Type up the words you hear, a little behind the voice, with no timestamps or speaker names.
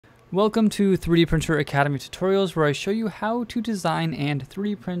Welcome to 3D Printer Academy tutorials, where I show you how to design and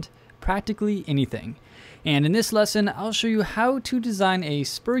 3D print practically anything. And in this lesson, I'll show you how to design a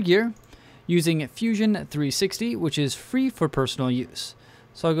spur gear using Fusion 360, which is free for personal use.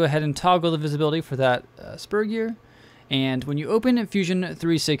 So I'll go ahead and toggle the visibility for that spur gear. And when you open Fusion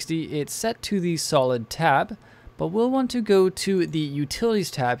 360, it's set to the solid tab, but we'll want to go to the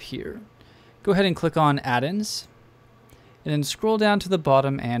utilities tab here. Go ahead and click on add-ins. And then scroll down to the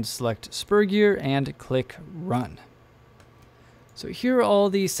bottom and select spur gear and click run. So here are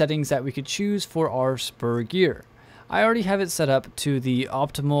all the settings that we could choose for our spur gear. I already have it set up to the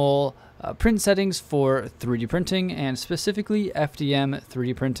optimal print settings for 3D printing, and specifically FDM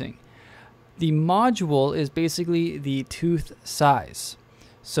 3D printing. The module is basically the tooth size.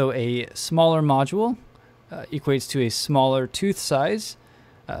 So a smaller module equates to a smaller tooth size.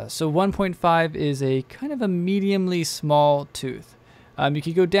 So 1.5 is a kind of a mediumly small tooth. You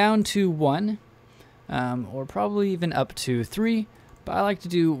could go down to 1, or probably even up to 3, but I like to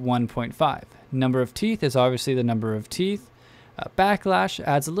do 1.5. Number of teeth is obviously the number of teeth. Backlash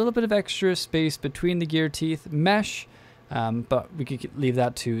adds a little bit of extra space between the gear teeth. Mesh, but we could leave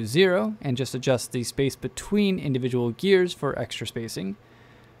that to 0 and just adjust the space between individual gears for extra spacing.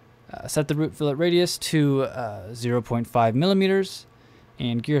 Set the root fillet radius to 0.5 millimeters.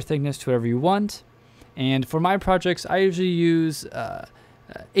 And gear thickness to whatever you want. And for my projects, I usually use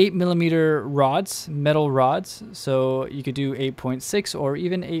 8mm rods, metal rods. So you could do 8.6 or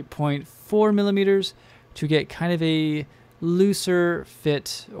even 8.4 millimeters to get kind of a looser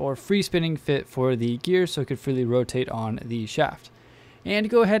fit or free spinning fit for the gear, so it could freely rotate on the shaft. And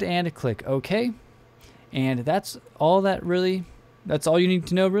go ahead and click OK. And that's all you need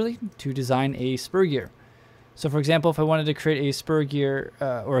to know really to design a spur gear. So for example, if I wanted to create a spur gear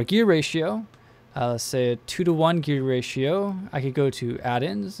or a gear ratio, let's say a 2:1 gear ratio, I could go to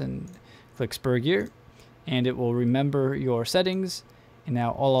add-ins and click spur gear, and it will remember your settings. And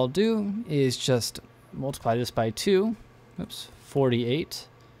now all I'll do is just multiply this by 2, 48,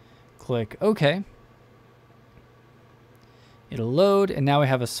 click OK. It'll load, and now we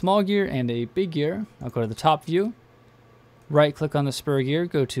have a small gear and a big gear. I'll go to the top view, right click on the spur gear,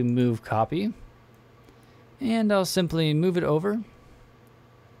 go to move copy. And I'll simply move it over,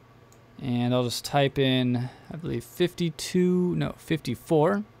 and I'll just type in, I believe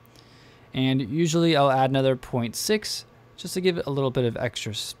 54, and usually I'll add another 0.6 just to give it a little bit of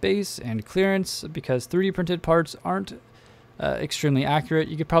extra space and clearance, because 3D printed parts aren't extremely accurate.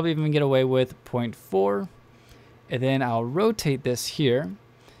 You could probably even get away with 0.4, and then I'll rotate this here,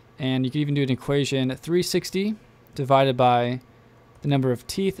 and you can even do an equation 360 divided by the number of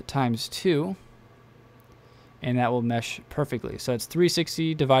teeth times 2. And that will mesh perfectly. So it's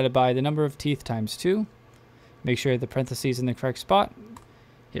 360 divided by the number of teeth times 2. Make sure the parentheses in the correct spot.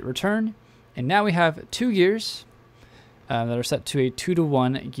 Hit return. And now we have 2 gears that are set to a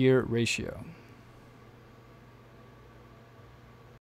 2:1 gear ratio.